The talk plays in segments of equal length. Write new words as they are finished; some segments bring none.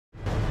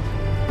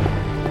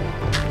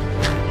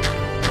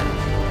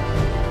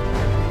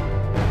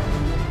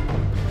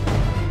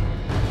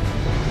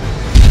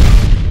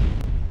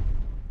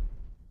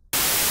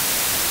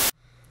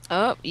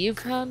you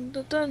found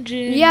the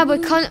dungeon. Yeah,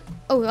 but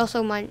oh,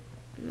 also mine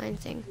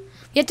thing.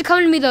 You have to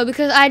come to me though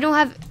because I don't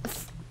have.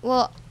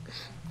 Well,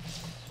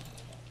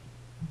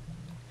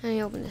 let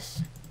me open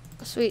this.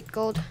 Sweet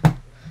gold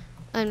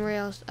and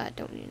rails. I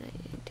don't need.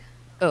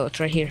 Oh, it's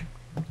right here.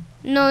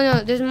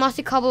 No, there's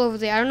mossy cobble over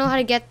there. I don't know how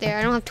to get there.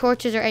 I don't have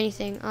torches or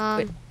anything.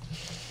 Wait.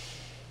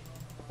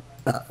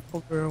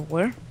 Over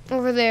where?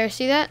 Over there.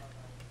 See that?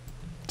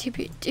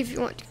 TP if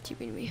you want to TP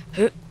to me.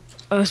 Oh,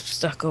 I'm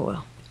stuck. Oh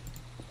well.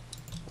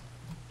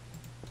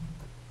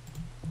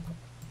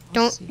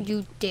 Don't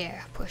you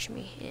dare push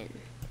me in.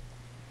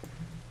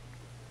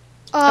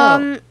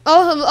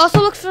 Also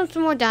look for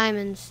some more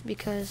diamonds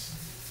because.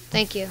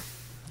 Thank you.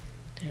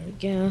 There we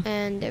go.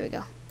 And there we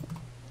go.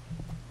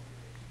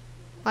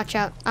 Watch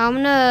out. I'm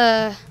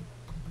gonna.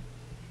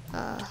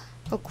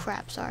 Oh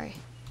crap! Sorry.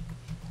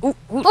 Ooh,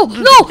 Oh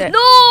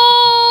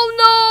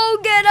no!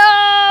 Get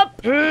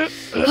up!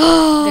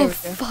 Oh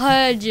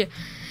fudge!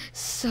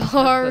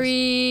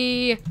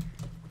 Sorry.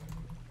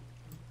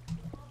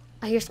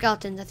 I hear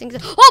skeletons. I think.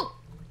 Oh!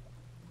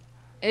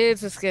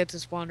 It's a skeleton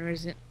spawner,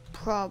 isn't it?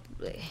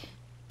 Probably.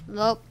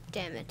 Nope.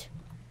 Damn it.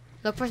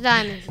 Look for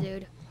diamonds,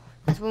 dude.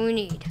 That's what we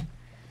need.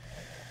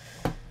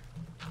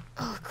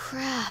 Oh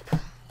crap.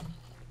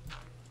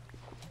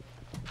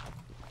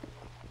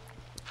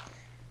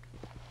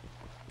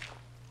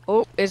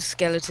 Oh, it's a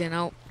skeleton.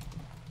 Oh,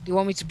 do you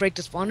want me to break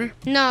the spawner?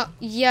 No.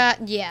 Yeah.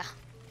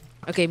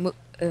 Okay.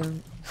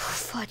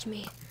 Fudge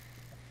me.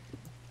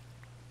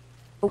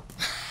 Oh.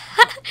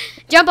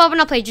 Jump up and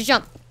I'll play. Just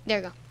jump. There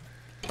we go.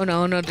 Oh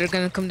no, they're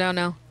gonna come down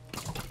now.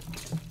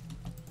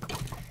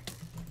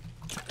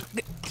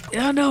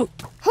 Oh no!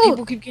 Who?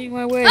 People keep getting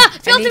my way. Ah!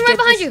 Skeleton right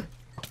behind you!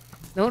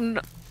 No.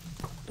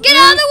 Get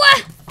out of the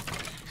way!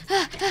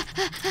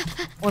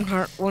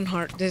 One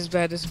heart. This is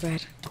bad.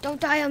 Don't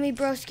die on me,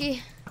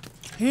 broski.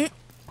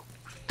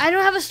 I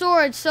don't have a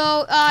sword,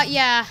 so,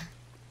 yeah.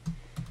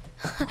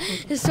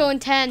 It's so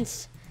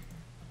intense.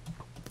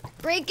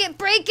 Break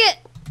it!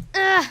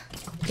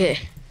 Okay.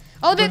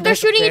 Oh, they're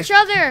shooting each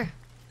other!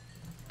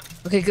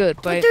 Okay, good.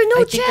 But there's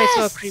no I think I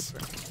saw a chests.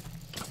 creeper.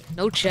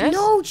 No chest?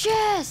 No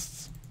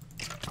chests!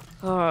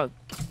 Oh,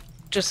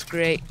 just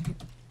great.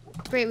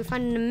 Great, we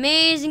found an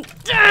amazing...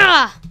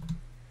 Ah!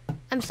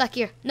 I'm stuck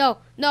here. No.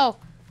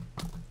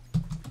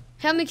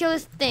 Help me kill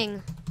this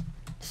thing.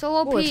 So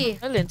OP. Oh, it's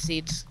melon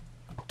seeds.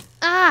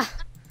 Ah!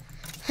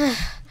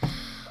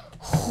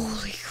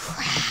 Holy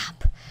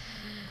crap.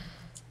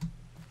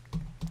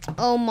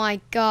 Oh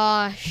my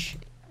gosh.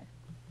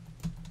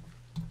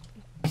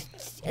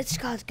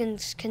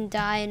 Skeletons can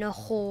die in a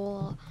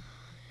hole.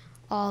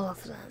 All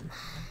of them.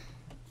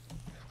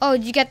 Oh,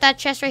 did you get that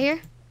chest right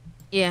here?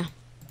 Yeah.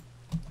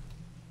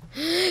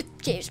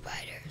 Cave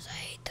spiders. I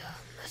hate them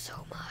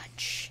so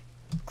much.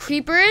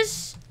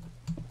 Creepers.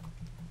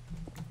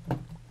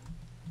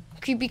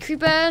 Creepy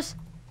creepers.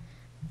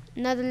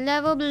 Another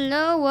level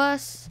below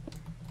us.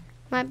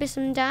 Might be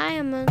some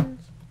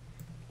diamonds.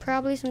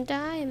 Probably some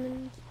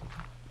diamonds.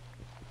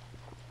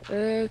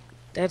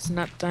 That's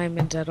not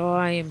diamonds at all.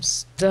 I am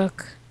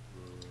stuck.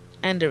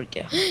 And there we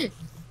go.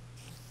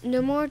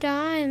 No more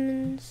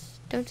diamonds.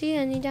 Don't see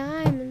any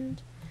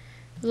diamonds.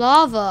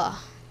 Lava.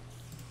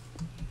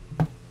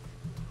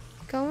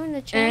 Go in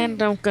the chest.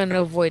 And I'm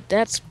gonna avoid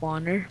that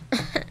spawner.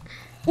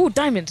 Ooh,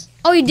 diamonds.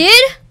 Oh, you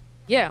did?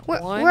 Yeah. Where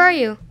one. are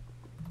you?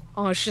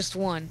 Oh, it's just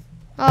one.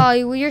 Oh,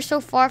 you're so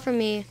far from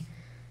me.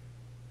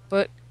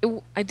 But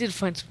I did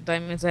find some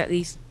diamonds at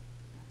least.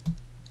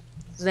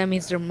 So that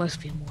means there must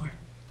be more.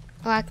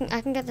 Oh, I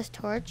can get this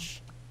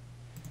torch.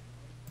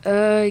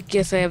 I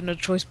guess I have no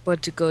choice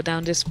but to go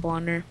down this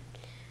spawner.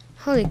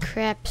 Holy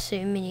crap!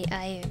 So many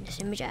iron.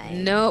 So much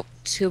iron. Nope,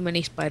 too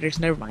many spiders.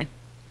 Never mind.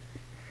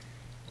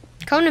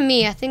 Come to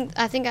me. I think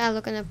I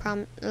look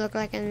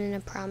like I'm in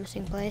a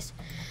promising place.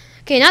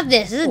 Okay, not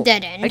this. This is a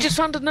dead end. I just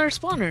found another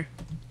spawner.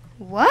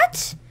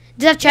 What?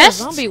 Does it have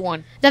chests? Yeah, zombie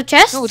one. Does it have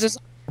chests? No, it does.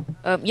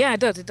 Yeah, it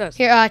does. It does.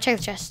 Here, check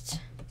the chests.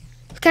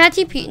 Can I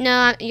TP?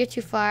 No, you're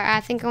too far. I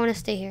think I want to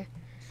stay here.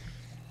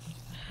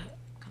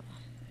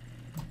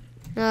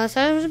 No, that's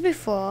what it was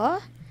before.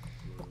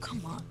 Oh,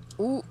 come on.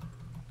 Ooh.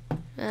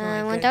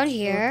 I went down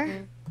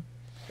here.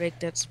 Break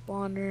that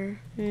spawner.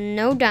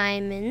 No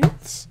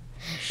diamonds.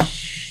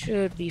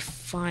 Should be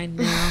fine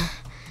now.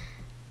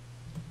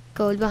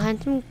 Gold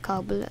behind some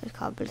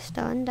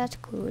cobblestone. That's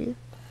cool.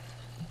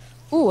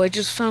 Ooh, I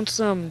just found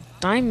some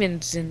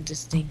diamonds in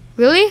this thing.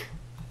 Really?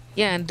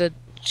 Yeah, and the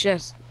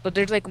chest. But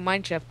there's like a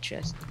mineshaft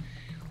chest.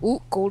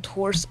 Ooh, gold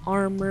horse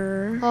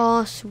armor.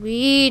 Oh,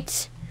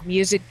 sweet.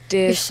 Music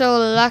You're disc. so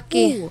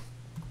lucky. Ooh,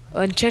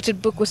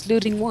 enchanted book with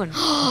looting one.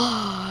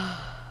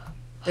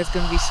 That's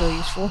gonna be so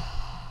useful.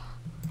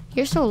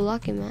 You're so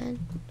lucky, man.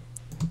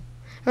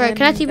 Alright,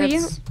 can I And TP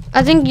you? that's-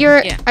 I think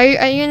you're. Yeah. Are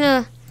you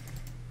gonna?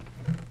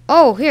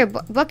 Oh, here,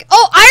 bucket.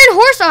 Oh, iron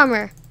horse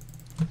armor.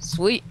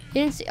 Sweet. You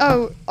didn't see?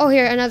 Oh,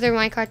 here, another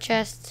minecart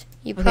chest.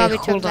 You Okay, probably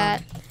took hold on.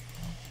 that.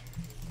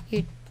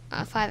 You,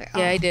 5.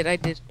 Yeah, I did.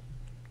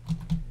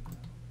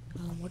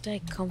 Where did I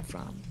come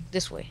from?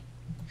 This way.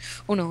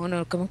 Oh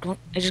no, come on, come on.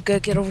 I just gotta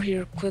get over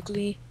here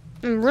quickly.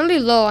 I'm really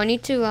low. I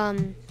need to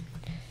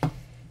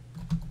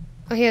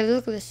Oh, here,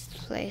 look at this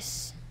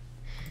place.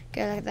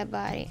 Go look at that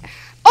body.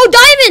 Oh,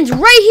 diamonds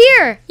right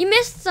here. You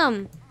missed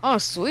some. Oh,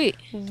 sweet.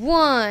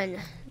 1.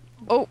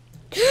 Oh.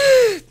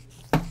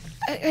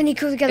 I need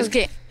to go together. It's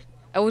okay.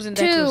 I wasn't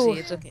that close to you.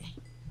 It's okay.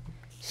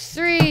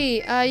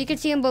 3. You can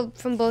see them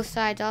from both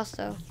sides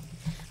also.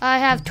 I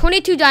have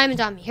 22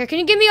 diamonds on me. Here, can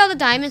you give me all the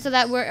diamonds so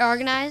that we're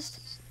organized?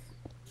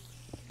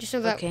 Just so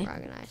that we're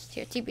organized.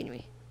 Here, TP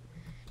me.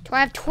 I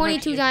have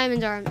 22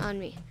 diamonds on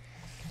me.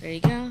 There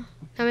you go.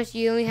 How much do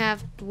you only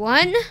have?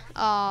 1?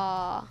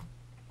 Aww.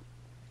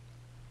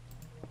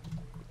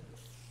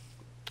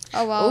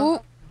 Oh,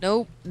 well.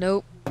 Oh,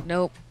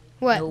 nope.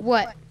 What? Nope.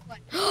 What?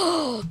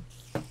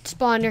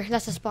 Spawner.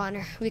 That's a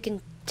spawner. We can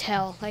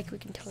tell. Like, we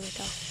can totally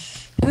tell.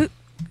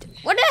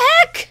 What the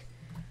heck?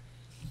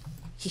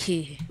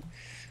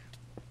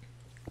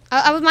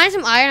 I was mining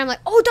some iron. I'm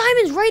like, oh,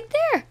 diamonds right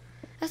there.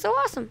 That's so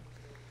awesome.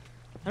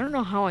 I don't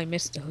know how I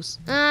missed those.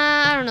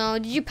 I don't know.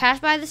 Did you pass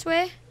by this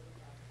way?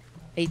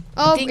 It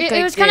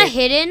was kind of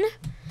hidden.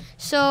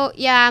 So,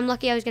 yeah, I'm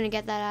lucky I was going to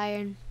get that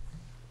iron.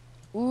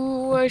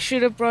 Ooh, I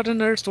should have brought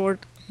another sword.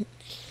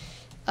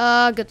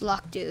 Good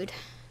luck, dude.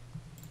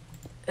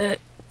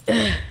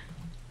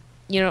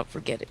 You know,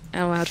 forget it.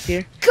 I'm out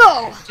here.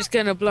 Go! Just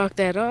gonna block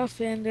that off,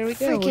 and there we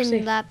go.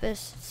 Freaking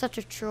Lapis. Such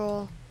a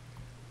troll.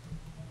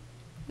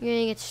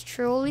 Getting its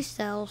trolly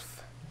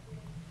self.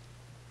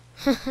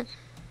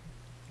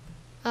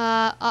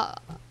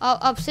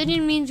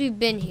 Obsidian means we've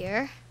been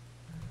here.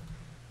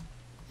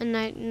 And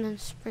then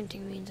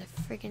sprinting means I've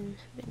freaking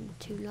been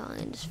too long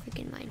in this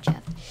freaking mine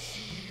shaft.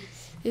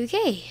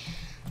 Okay.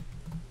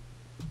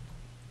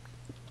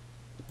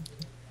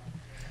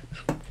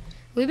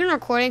 We've been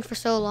recording for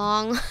so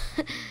long.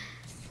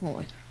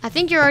 I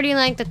think you're already in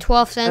like the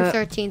 12th and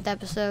 13th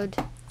episode.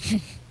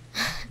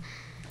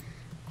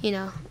 You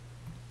know.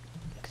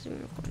 'Cause we've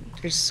been recording.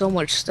 There's so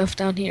much stuff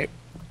down here.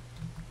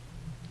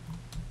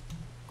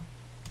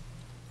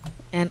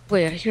 And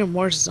wait, I hear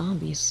more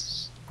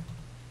zombies.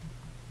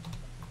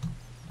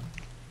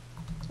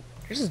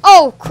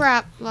 Oh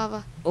crap,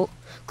 lava. Oh.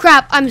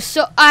 Crap, I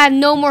have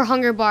no more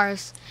hunger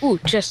bars. Ooh,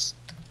 just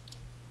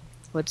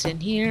what's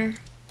in here?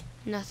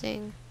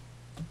 Nothing.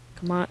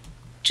 Come on.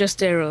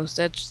 Just arrows.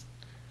 That's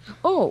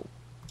oh.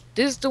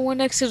 This is the one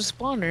next to the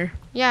spawner.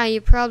 Yeah,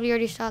 you probably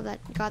already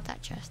got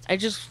that chest. I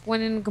just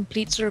went in a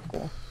complete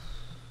circle.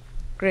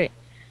 Great.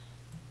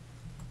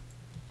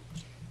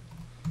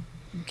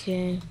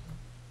 Okay.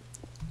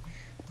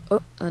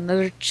 Oh,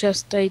 another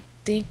chest, I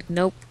think.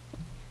 Nope.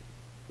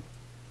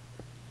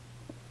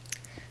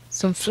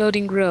 Some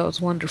floating rails.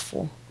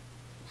 Wonderful.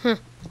 Huh.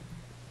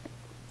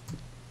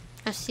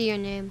 I see your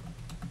name.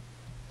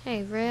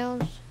 Hey,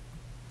 rails.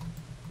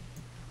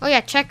 Oh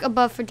yeah, check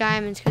above for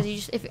diamonds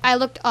because if I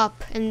looked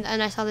up and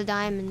I saw the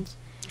diamonds.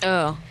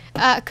 Oh.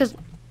 Because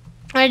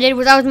what I did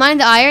was I was mining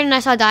the iron and I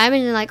saw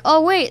diamonds and like,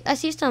 oh wait, I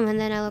see some, and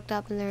then I looked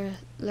up and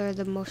there are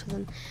the most of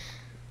them.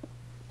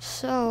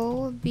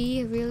 So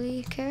be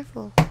really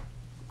careful.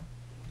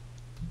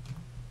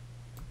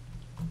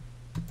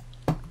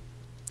 I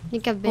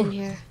think I've been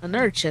here.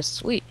 Another chest,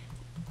 sweet.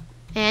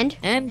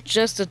 And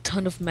just a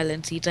ton of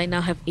melon seeds. I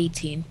now have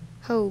 18.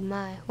 Oh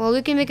my. Well,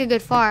 we can make a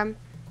good farm.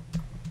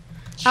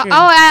 Sure.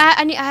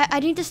 I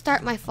need to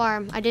start my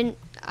farm. I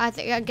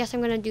guess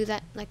I'm gonna do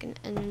that like in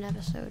an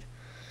episode.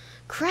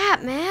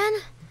 Crap, man.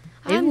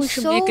 Maybe we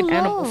should make an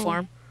animal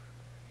farm.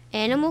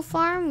 Animal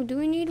farm? Do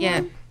we need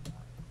one?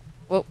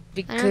 Well,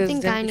 because I don't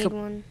think I need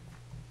one.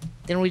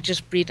 Then we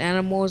just breed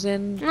animals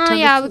and. Oh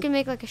yeah, we can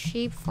make like a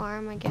sheep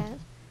farm, I guess.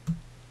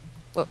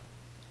 Well,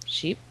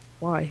 sheep?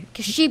 Why?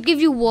 Cause sheep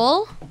give you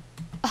wool.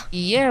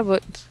 Yeah,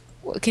 but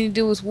what can you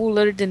do with wool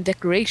other than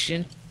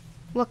decoration?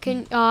 What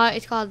can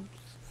it's called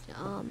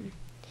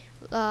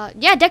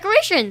yeah,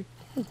 decoration.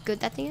 How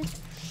good that thing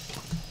is.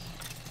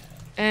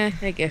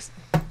 I guess.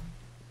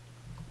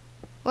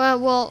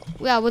 Well,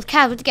 yeah, with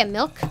cows, we have to get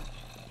milk.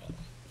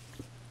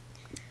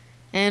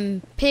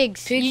 And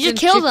pigs. You just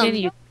kill them.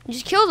 You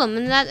just kill them,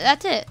 and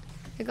that's it.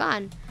 They're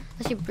gone.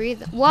 Unless you breathe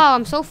them. Wow,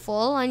 I'm so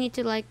full. I need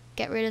to like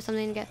get rid of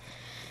something to get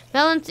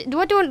melons.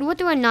 What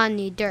do I not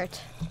need?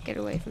 Dirt. Get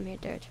away from here,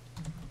 dirt.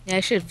 Yeah, I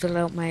should fill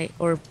out my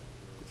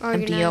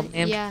empty out.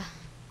 Yeah.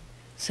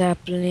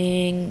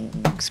 Sapling,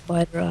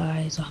 spider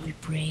eyes, zombie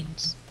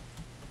brains,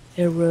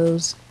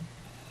 arrows,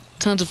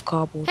 tons of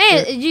cobble.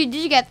 Hey, did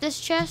you get this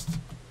chest?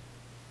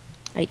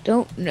 I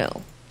don't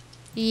know.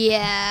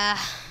 Yeah.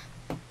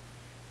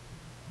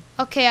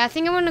 Okay, I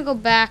think I'm gonna go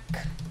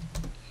back.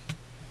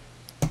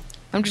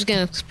 I'm just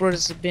gonna explore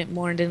this a bit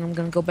more, and then I'm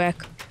gonna go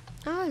back.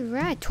 All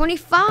right,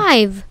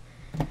 25.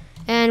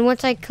 And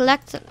once I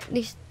collect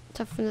these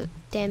stuff from the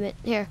damn it,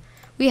 here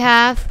we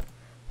have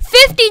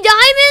 50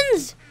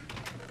 diamonds.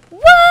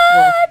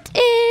 What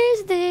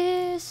is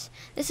this?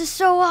 This is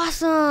so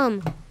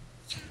awesome.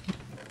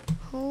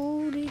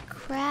 Holy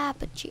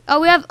crap.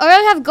 Oh, I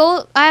already have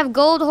gold. I have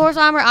gold horse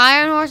armor,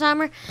 iron horse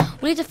armor.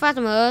 We need to find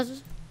some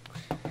others.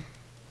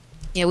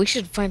 Yeah, we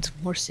should find some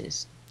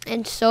horses.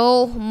 And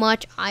so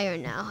much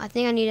iron now. I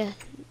think I need a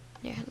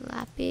there,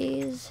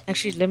 lapis.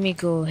 Actually, let me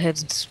go ahead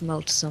and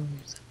smelt some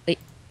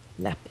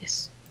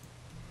lapis.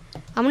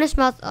 I'm gonna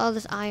smelt all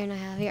this iron I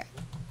have here.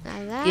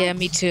 Now that. Yeah,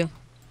 me too.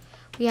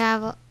 We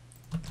have.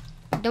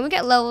 Don't we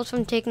get levels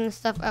from taking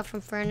stuff out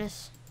from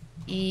furnace?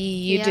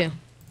 You Yep. do.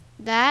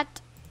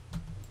 That.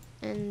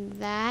 And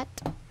that.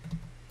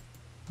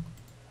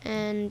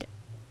 And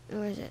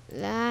where is it?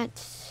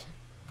 That.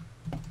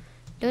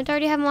 Don't I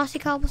already have mossy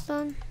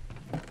cobblestone?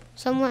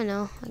 Somewhere?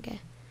 No.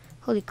 Okay.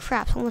 Holy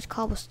crap! So much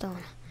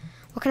cobblestone.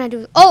 What can I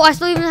do? Oh, I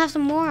still even have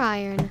some more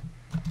iron.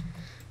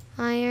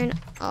 Iron.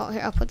 Oh,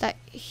 here I'll put that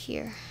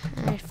here.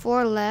 And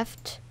 4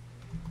 left.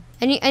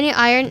 Any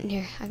iron?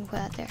 Here, I can put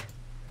that there.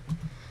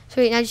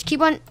 Sweet. Now just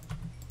keep on. I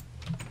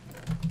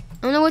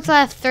don't know wait till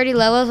I have 30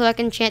 levels so I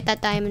can enchant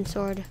that diamond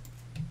sword.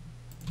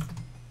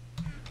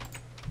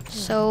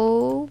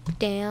 So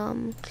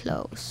damn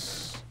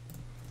close.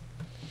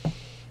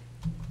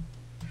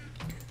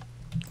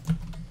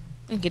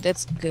 Okay,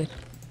 that's good.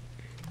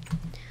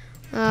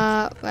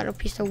 Got a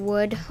piece of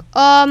wood.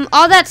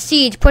 All that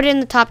seeds, put it in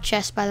the top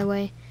chest, by the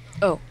way.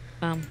 Oh,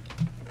 I've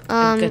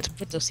got to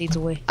put those seeds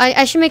away.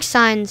 I should make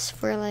signs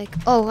for like,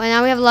 oh, and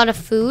now we have a lot of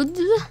food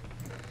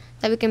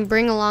that we can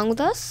bring along with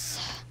us.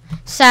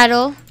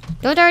 Saddle.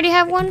 Don't I already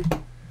have one? So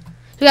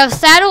we have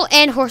saddle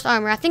and horse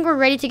armor. I think we're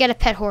ready to get a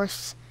pet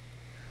horse.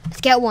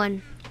 Let's get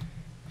one.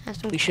 Have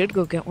some We should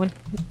go get one.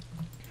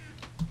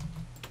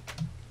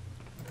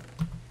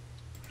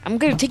 I'm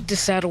gonna take the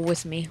saddle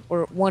with me,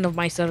 or one of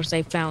my saddles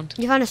I found.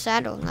 You found a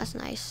saddle. That's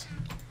nice.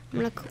 I'm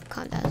gonna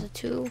count that as a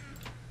 2.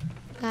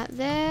 That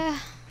there.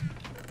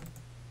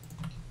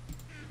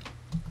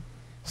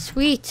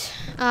 Sweet.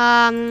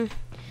 I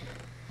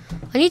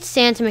need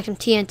sand to make some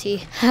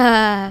TNT.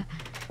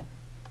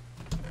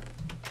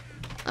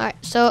 Alright,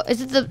 so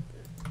is it the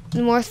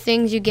more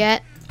things you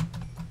get,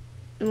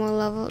 the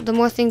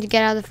more things you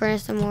get out of the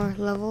furnace, the more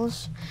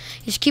levels?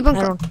 You just keep on.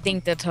 I don't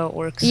think that's how it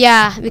works.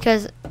 Yeah,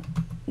 because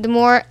the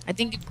more I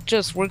think it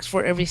just works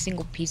for every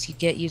single piece you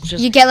get. You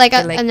just you get like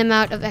get, an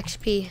amount of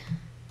XP.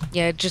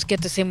 yeah, just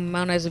get the same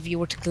amount as if you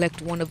were to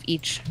collect one of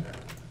each.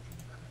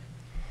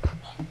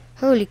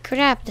 Holy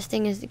crap! This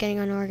thing is getting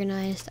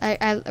unorganized. I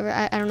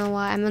don't know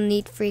why. I'm a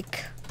neat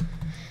freak.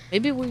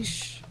 Maybe we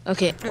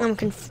okay. I'm a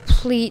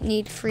complete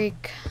neat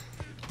freak.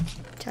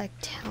 To like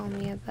tell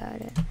me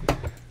about it.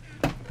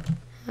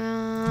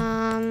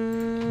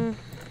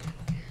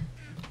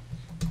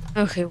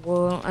 Okay,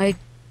 well, I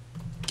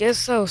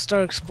guess I'll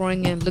start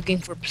exploring and looking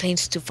for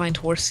plains to find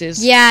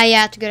horses. Yeah,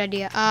 it's a good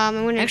idea. I'm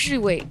gonna Actually,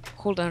 wait,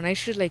 hold on. I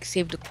should like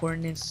save the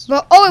coordinates.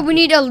 But oh, we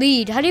need a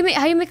lead. How do you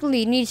make a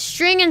lead? You need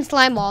string and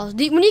slime balls.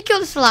 When you kill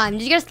the slime,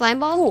 did you get a slime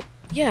ball? Oh,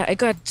 yeah, I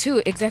got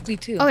 2, exactly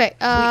 2. Okay.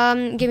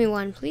 Give me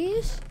one,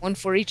 please. One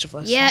for each of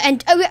us. Yeah,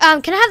 and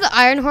can I have the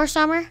iron horse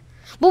armor?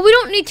 Well, we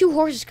don't need 2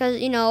 horses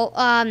because you know.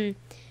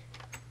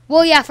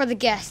 Well, yeah, for the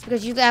guests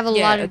because you have a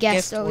lot of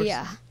guests. So horse.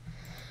 yeah.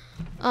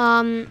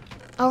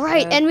 All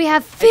right, and we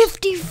have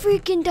 50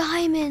 freaking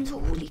diamonds.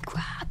 Holy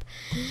crap!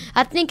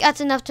 I think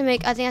that's enough to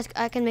make. I think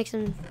I can make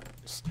some,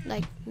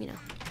 like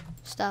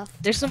stuff.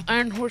 There's some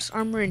iron horse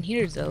armor in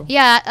here, though.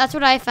 Yeah, that's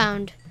what I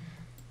found.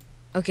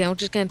 Okay, I'm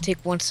just gonna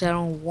take 1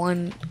 saddle and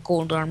 1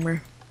 gold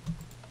armor.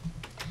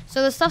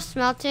 So the stuff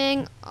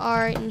smelting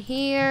are in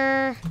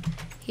here,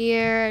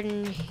 here,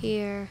 and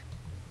here.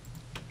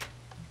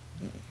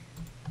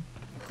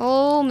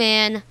 Oh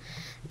man,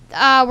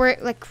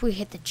 we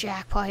hit the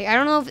jackpot here. I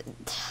don't know if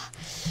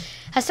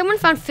has someone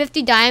found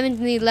 50 diamonds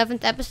in the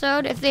 11th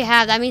episode. If they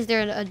have, that means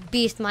they're a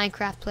beast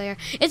Minecraft player.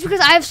 It's because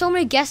I have so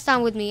many guests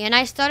on with me, and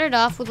I started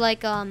off with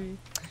like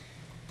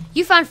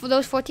you found for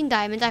those 14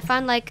 diamonds. I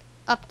found like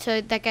up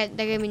to that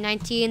gave me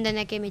 19, then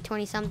that gave me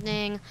 20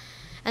 something,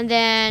 and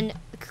then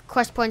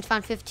quest points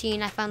found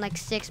 15. I found like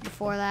 6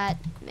 before that.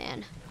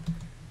 Man.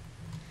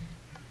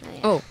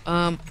 Oh,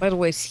 by the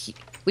way,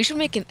 we should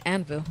make an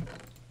anvil.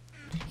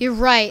 You're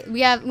right.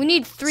 We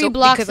need 3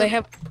 blocks. Because I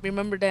have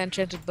remember that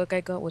enchanted book I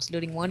got was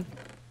looting 1.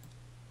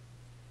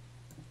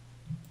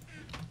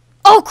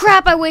 Oh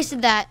crap! I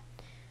wasted that.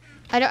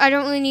 I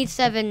don't really need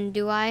 7,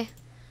 do I?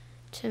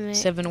 To make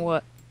 7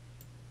 what?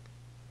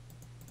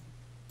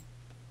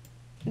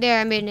 There,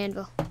 I made an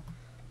anvil.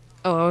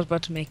 Oh, I was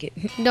about to make it.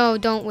 No,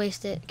 don't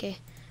waste it. Okay.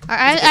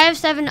 I have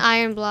 7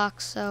 iron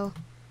blocks, so.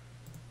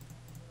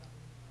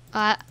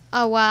 Oh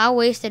wow! I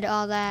wasted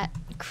all that.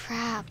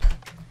 Crap.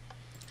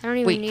 I don't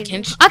even need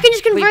them. I can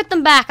just convert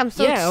them back. I'm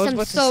so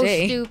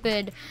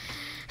stupid.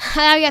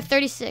 Now we got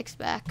 36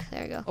 back.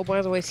 There we go. Oh,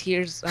 by the way,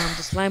 here's the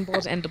slime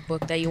balls and the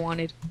book that you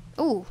wanted.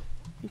 Ooh,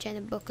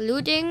 enchanted book.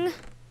 Looting.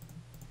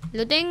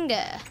 What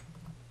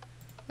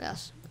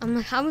else?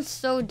 I'm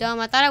so dumb.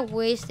 I thought I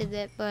wasted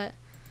it, but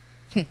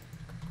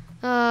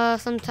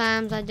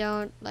sometimes I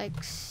don't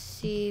like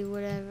see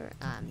whatever.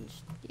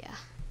 Yeah.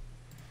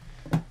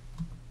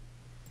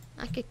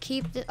 I could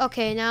keep the.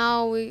 Okay,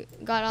 now we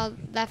got all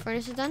that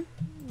furnace is done.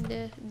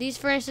 These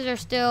furnaces are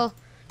still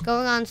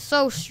going on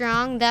so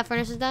strong. That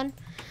furnace is done.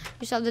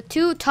 You saw the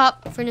 2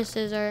 top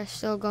furnaces are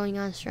still going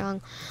on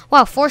strong.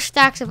 Wow, 4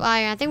 stacks of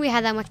iron. I think we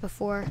had that much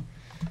before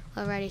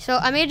already. So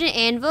I made an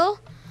anvil.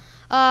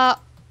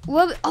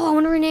 What? Oh, I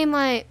want to rename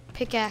my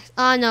pickaxe.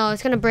 Oh no,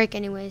 it's gonna break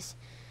anyways.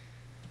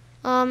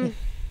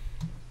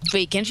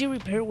 Wait, can't you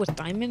repair it with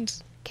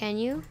diamonds? Can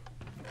you?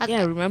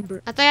 Yeah,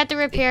 remember? I thought I had to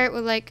repair it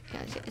with like.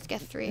 Yeah, let's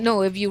get 3.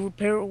 No, if you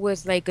repair it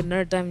with like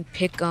another diamond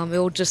pick, it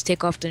will just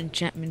take off the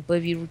enchantment. But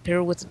if you repair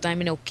it with a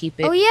diamond, it'll keep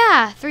it. Oh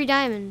yeah, 3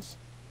 diamonds.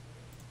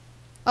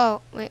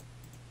 Oh wait,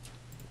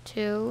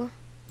 2,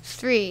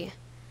 3,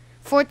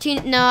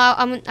 14. No,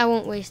 I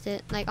won't waste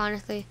it. Like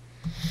honestly,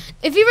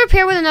 if you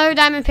repair with another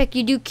diamond pick,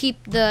 you do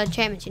keep the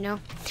enchantments, you know.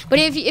 But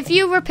if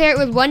you repair it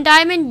with 1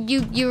 diamond,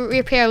 you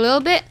repair a little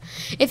bit.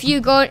 If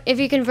you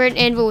convert an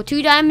anvil with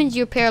 2 diamonds,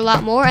 you repair a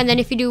lot more. And then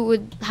if you do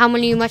with how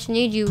many you much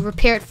need, you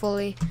repair it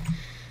fully.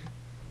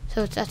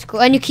 So that's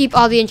cool. And you keep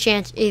all the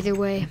enchants either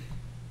way.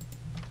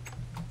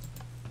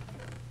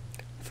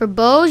 For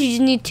bows, you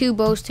just need 2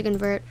 bows to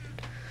convert.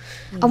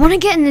 I want to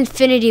get an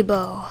infinity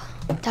bow.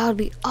 That would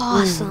be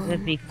awesome. Ooh,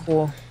 that'd be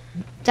cool.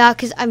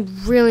 Because I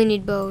really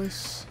need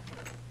bows.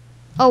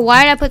 Oh,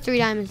 why did I put 3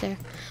 diamonds there?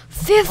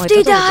 50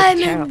 I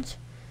diamonds!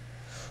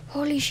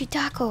 Holy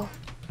shitako.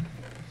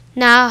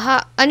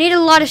 Now, I need a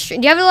lot of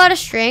string. Do you have a lot of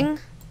string?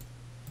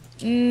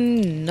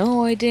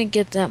 No, I didn't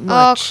get that Oh,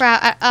 much.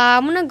 crap.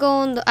 I'm going to go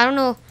on the... I don't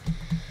know.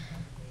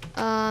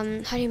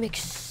 How do you make...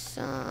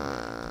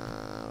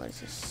 what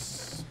is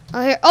this?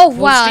 Oh, here. Oh,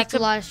 wow. That's a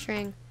lot of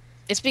string.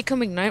 It's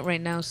becoming night right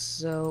now,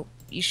 so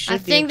you should I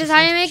be think able to that's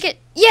how you find- make it.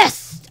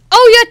 Yes!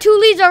 Oh, you got 2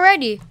 leads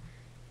already.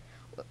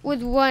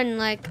 With 1,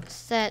 like,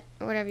 set,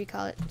 or whatever you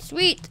call it.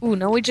 Sweet. Ooh,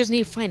 now we just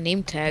need to find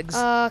name tags.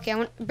 Okay, I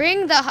want to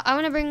bring,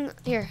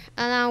 here.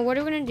 And now, what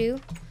are we going to do?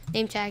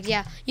 Name tags,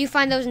 yeah. You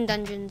find those in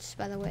dungeons,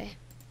 by the way.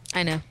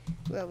 I know.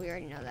 Well, we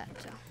already know that,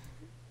 so.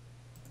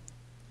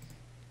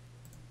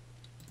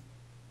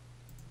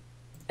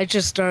 I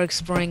just started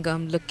exploring,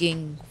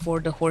 looking for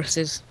the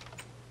horses.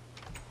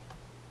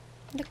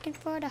 Looking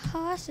for the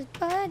horses,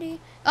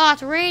 buddy. Oh,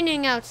 it's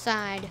raining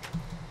outside.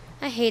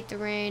 I hate the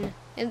rain.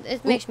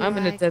 It makes me I'm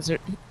lag. in the desert.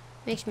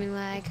 Makes me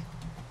lag.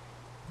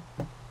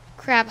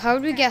 Crap, how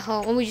would we get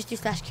home? Oh, we just do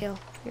 /kill.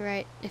 You're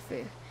right.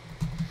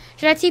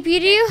 Should I TP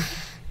to you?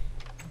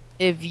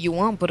 If you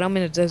want, but I'm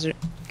in the desert.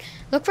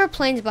 Look for a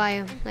plains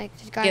biome. Like,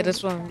 there's gotta Yeah, be-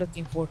 that's what I'm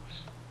looking for.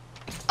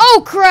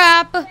 Oh,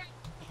 crap!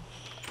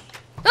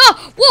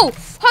 Oh, whoa!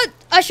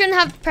 I shouldn't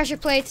have pressure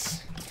plates.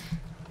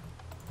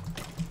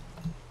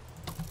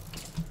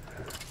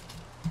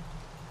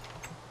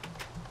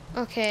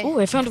 Okay. Oh,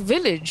 I found a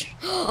village.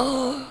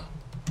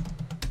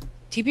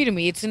 TP to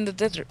me. It's in the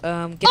desert. Get Oh,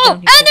 down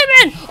here.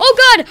 Enderman! Oh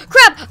God!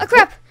 Crap!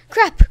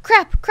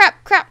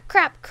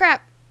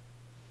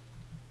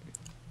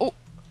 Oh.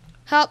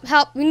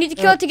 Help! We need to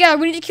kill it together.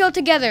 We need to kill it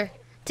together.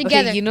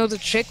 Together. Okay, you know the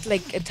trick?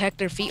 Like, attack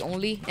their feet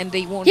only, and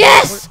they won't...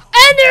 Yes!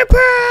 Ender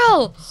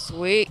pearl!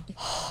 Sweet.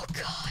 Oh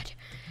God!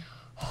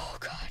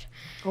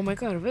 Oh my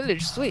god, a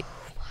village. Sweet.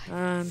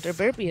 There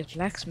better be a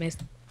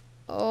blacksmith.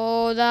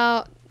 Oh,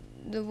 that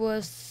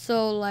was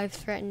so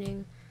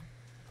life-threatening.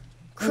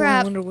 Oh, I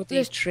Crap! wonder what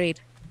they trade.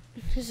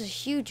 This is a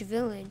huge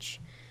village.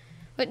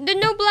 But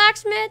there's no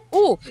blacksmith.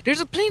 Oh, there's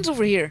a plains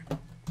over here.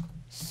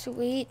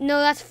 Sweet. No,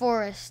 that's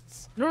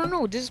forests.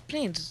 No, this is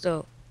plains,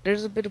 though.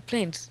 There's a bit of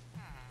plains.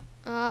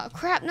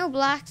 Crap! No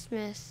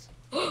blacksmiths.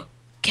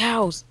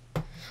 Cows.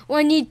 Well,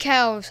 I need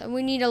cows.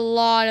 We need a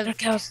lot There are of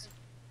cows.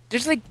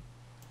 There's like...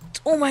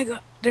 Oh my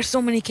god. There's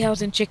so many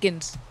cows and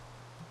chickens.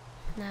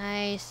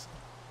 Nice.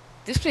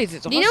 This place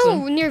is awesome. Do you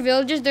know near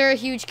villages there are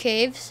huge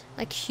caves?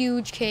 Like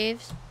huge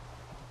caves.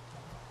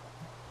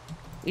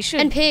 We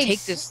should and pigs.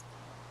 take this...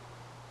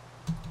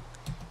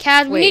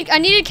 Cows. Wait. I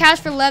needed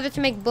cows for leather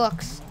to make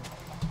books.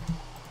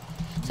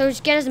 So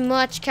just get as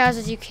much cows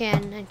as you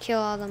can and kill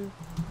all them.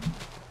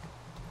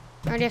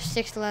 I already have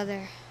 6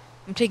 leather.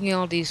 I'm taking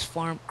all these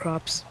farm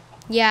crops.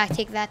 Yeah, I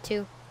take that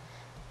too.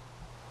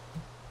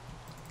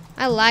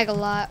 I lag a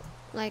lot.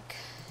 Like...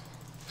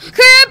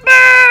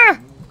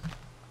 Creeper!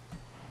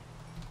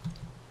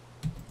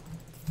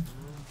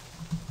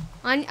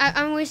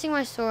 I'm wasting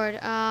my sword.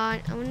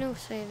 I'm gonna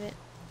save it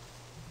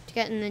to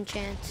get an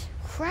enchant.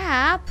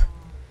 Crap!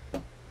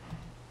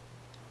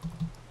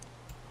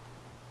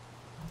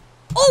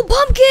 Oh,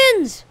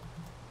 pumpkins!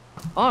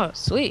 Oh,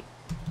 sweet.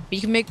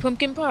 You can make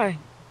pumpkin pie.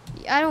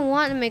 I don't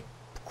want to make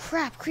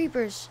crap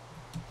creepers.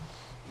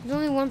 There's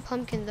only 1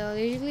 pumpkin though.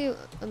 There's usually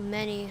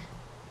many.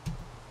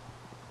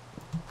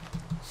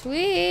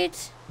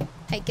 Sweet.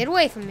 Hey, get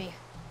away from me.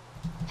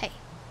 Hey.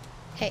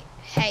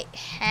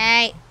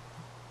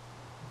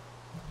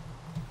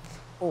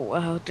 Oh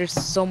wow, there's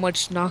so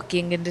much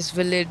knocking in this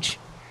village.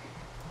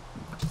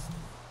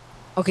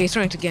 Okay, it's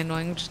starting to get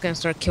annoying. I'm just gonna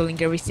start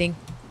killing everything.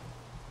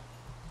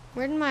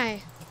 Where'd my...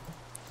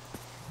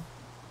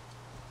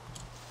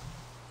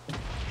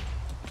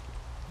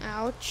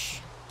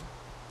 Ouch.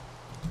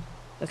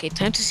 Okay,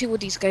 time to see what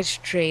these guys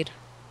trade.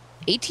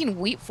 18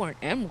 wheat for an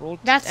emerald.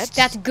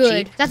 That's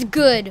good. cheap. That's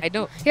good. I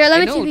know. Here, let I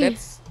me know, TP.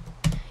 that's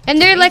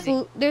And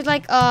amazing. there's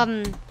like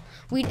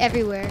wheat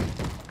everywhere.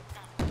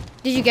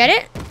 Did you get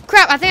it?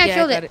 Crap, I think I Yeah,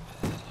 killed got it.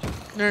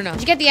 No.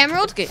 Did you get the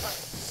emerald? Okay.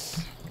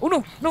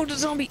 Oh no, the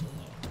zombie.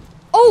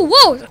 Oh,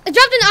 whoa! I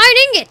dropped an iron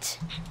ingot.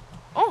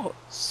 Oh,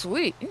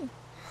 sweet.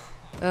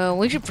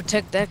 We should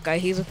protect that guy.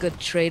 He's a good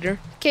trader.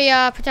 Okay,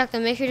 protect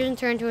him. Make sure he doesn't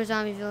turn into a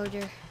zombie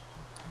villager.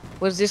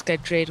 What does this guy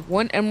trade?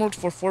 1 emerald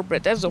for 4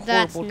 bread. That's a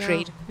horrible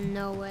trade.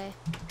 No way.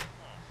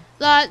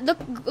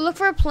 Look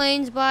for a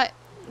plane spot.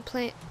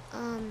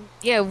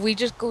 Yeah, we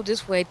just go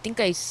this way. I think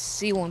I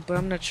see one, but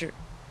I'm not sure.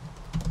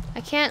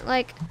 I can't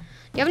like. Do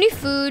you have any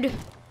food?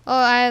 Oh,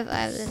 I have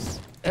this.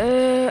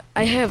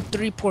 I have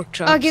 3 pork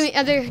chops. Oh,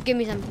 give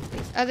me some,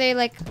 please. Are they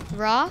like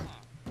raw?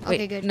 Wait,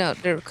 Okay, good. No,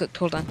 they're cooked.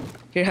 Hold on.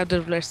 Here, have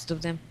the rest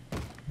of them.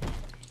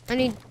 I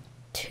need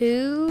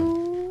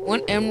 2.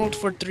 1 emerald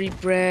for 3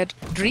 bread.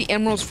 3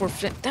 emeralds for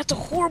flint. That's a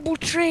horrible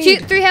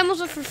trade. 3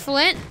 emeralds for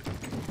flint.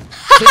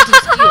 Flint and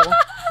steel.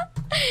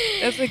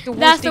 That's like the worst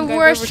That's thing the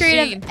worst I've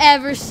trade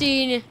ever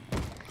seen.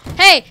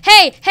 I've ever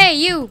seen. Hey,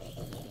 you.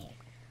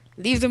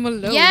 Leave them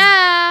alone.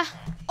 Yeah.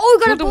 Oh,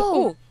 we got a Kill them-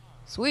 bow. Oh,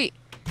 sweet.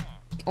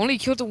 Only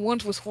killed the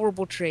ones with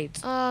horrible trades.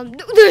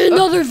 There's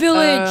another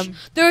village.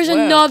 There's wow.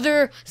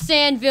 another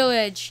sand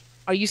village.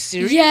 Are you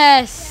serious?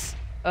 Yes.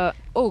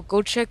 Oh,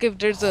 go check if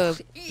there's a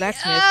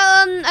blacksmith.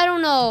 I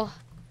don't know.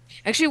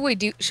 Actually,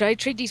 wait, should I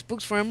trade these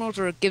books for emeralds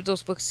or give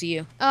those books to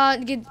you?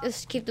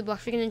 Let's keep the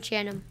books. We can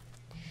enchant them.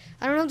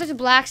 I don't know if there's a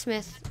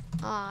blacksmith.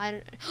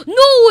 No,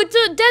 it's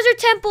a desert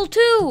temple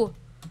too.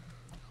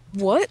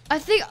 What? I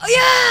think. Oh,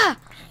 yeah.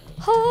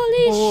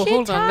 Holy shit!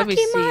 Hold on, let me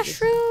see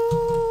this.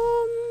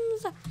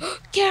 Mushrooms.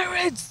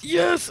 Carrots!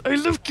 Yes, I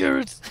love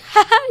carrots.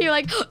 You're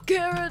like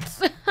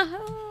carrots.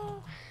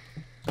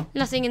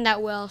 Nothing in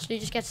that well, so you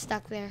just get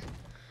stuck there.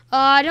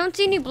 I don't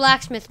see any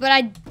blacksmith,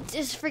 but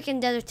this freaking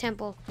desert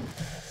temple.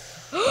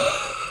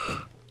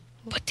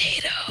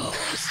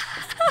 Potatoes.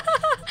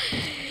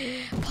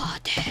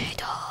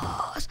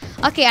 Potatoes.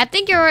 Okay, I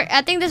think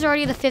this is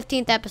already the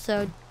 15th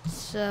episode.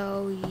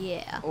 So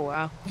yeah. Oh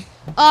wow.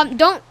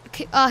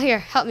 Here,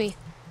 help me.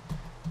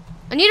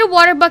 I need a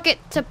water bucket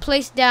to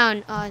place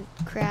down. Oh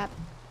crap.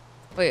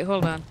 Wait,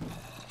 hold on.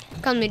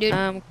 Come me, dude.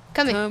 Come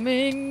here.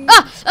 Coming.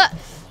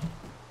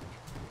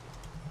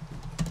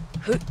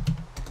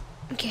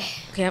 Okay.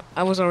 Okay,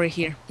 I was already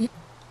here.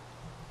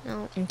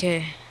 No.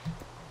 Okay.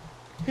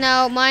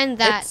 Now mind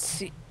that. Let's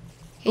see.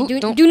 Okay,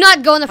 Ooh, do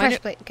not go in the Mine first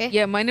it- plate, okay?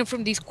 Yeah, mine it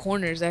from these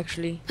corners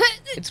actually.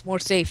 It's more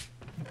safe.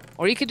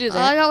 Or you could do All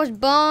I that. got was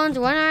bones,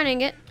 1 iron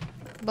ingot,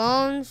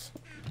 bones,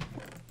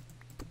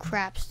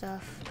 crap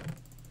stuff.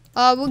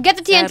 We'll get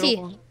the TNT.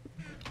 Saddle.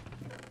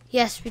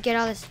 Yes, we get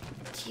all this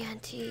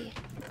TNT.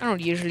 I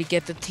don't usually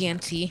get the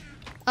TNT.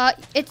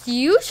 It's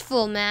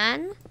useful,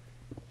 man.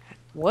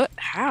 What?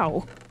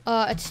 How?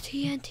 It's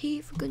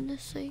TNT, for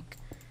goodness sake.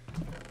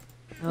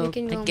 Oh, We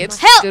can go it gets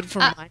Help! good for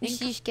You mining.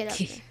 just get up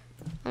there.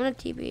 I'm gonna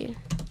TB.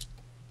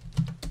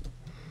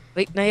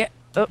 Wait, not yet.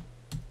 Oh,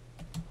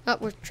 Oh,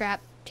 we're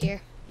trapped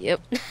here. yep.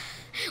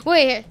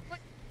 Wait here.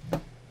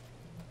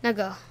 Now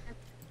go.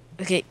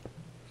 Okay.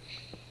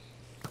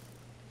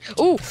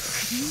 Oh,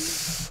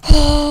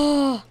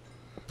 Oh.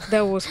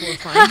 that was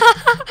horrifying.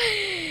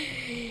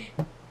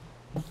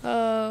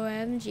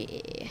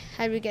 OMG.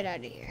 How do we get out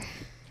of here?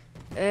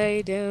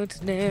 I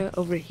don't know.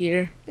 Over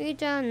here. We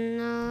don't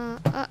know.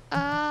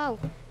 Oh.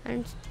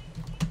 And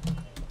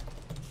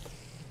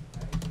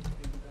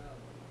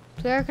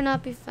player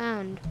cannot be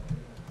found.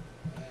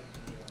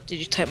 Did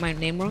you type my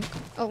name wrong?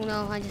 Oh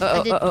no, I did.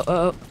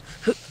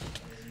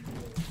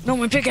 No,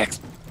 my pickaxe.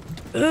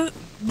 Oh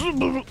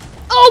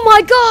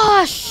my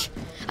gosh!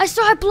 I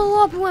saw it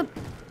blow up and went.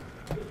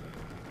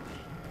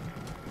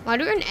 Why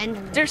do we an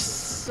enderman? There's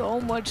so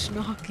much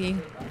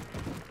knocking.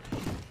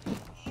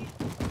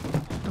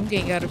 I'm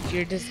getting out of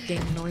here. This is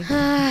getting annoying.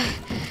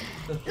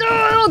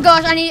 Oh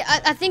gosh,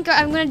 I think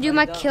I'm gonna do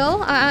my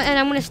kill and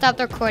I'm gonna stop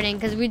the recording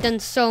because we've done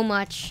so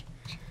much.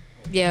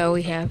 Yeah,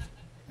 we have.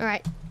 All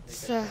right,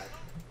 so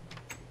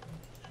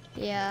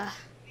yeah.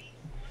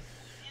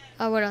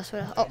 Oh, what else?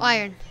 Oh,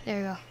 iron. There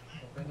we go.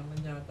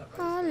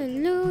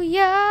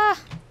 Hallelujah.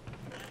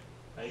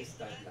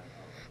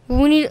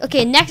 We need.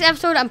 Okay, next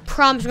episode. I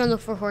promise we're gonna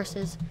look for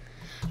horses.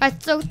 All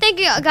right. So thank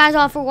you guys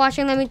all for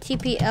watching. Let me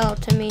TPL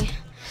to me.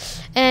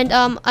 And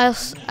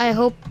I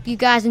hope you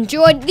guys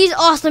enjoyed these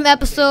awesome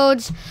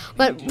episodes.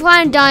 But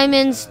find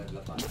diamonds,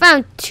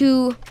 found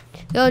 2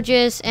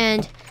 villages,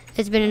 and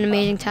it's been an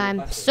amazing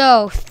time.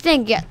 So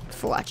thank you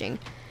for watching,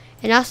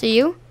 and I'll see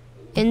you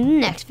in the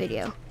next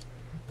video.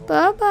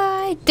 Bye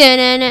bye.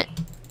 Can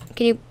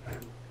you?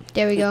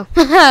 There we go.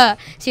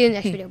 See you in the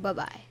next video. Bye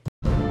bye.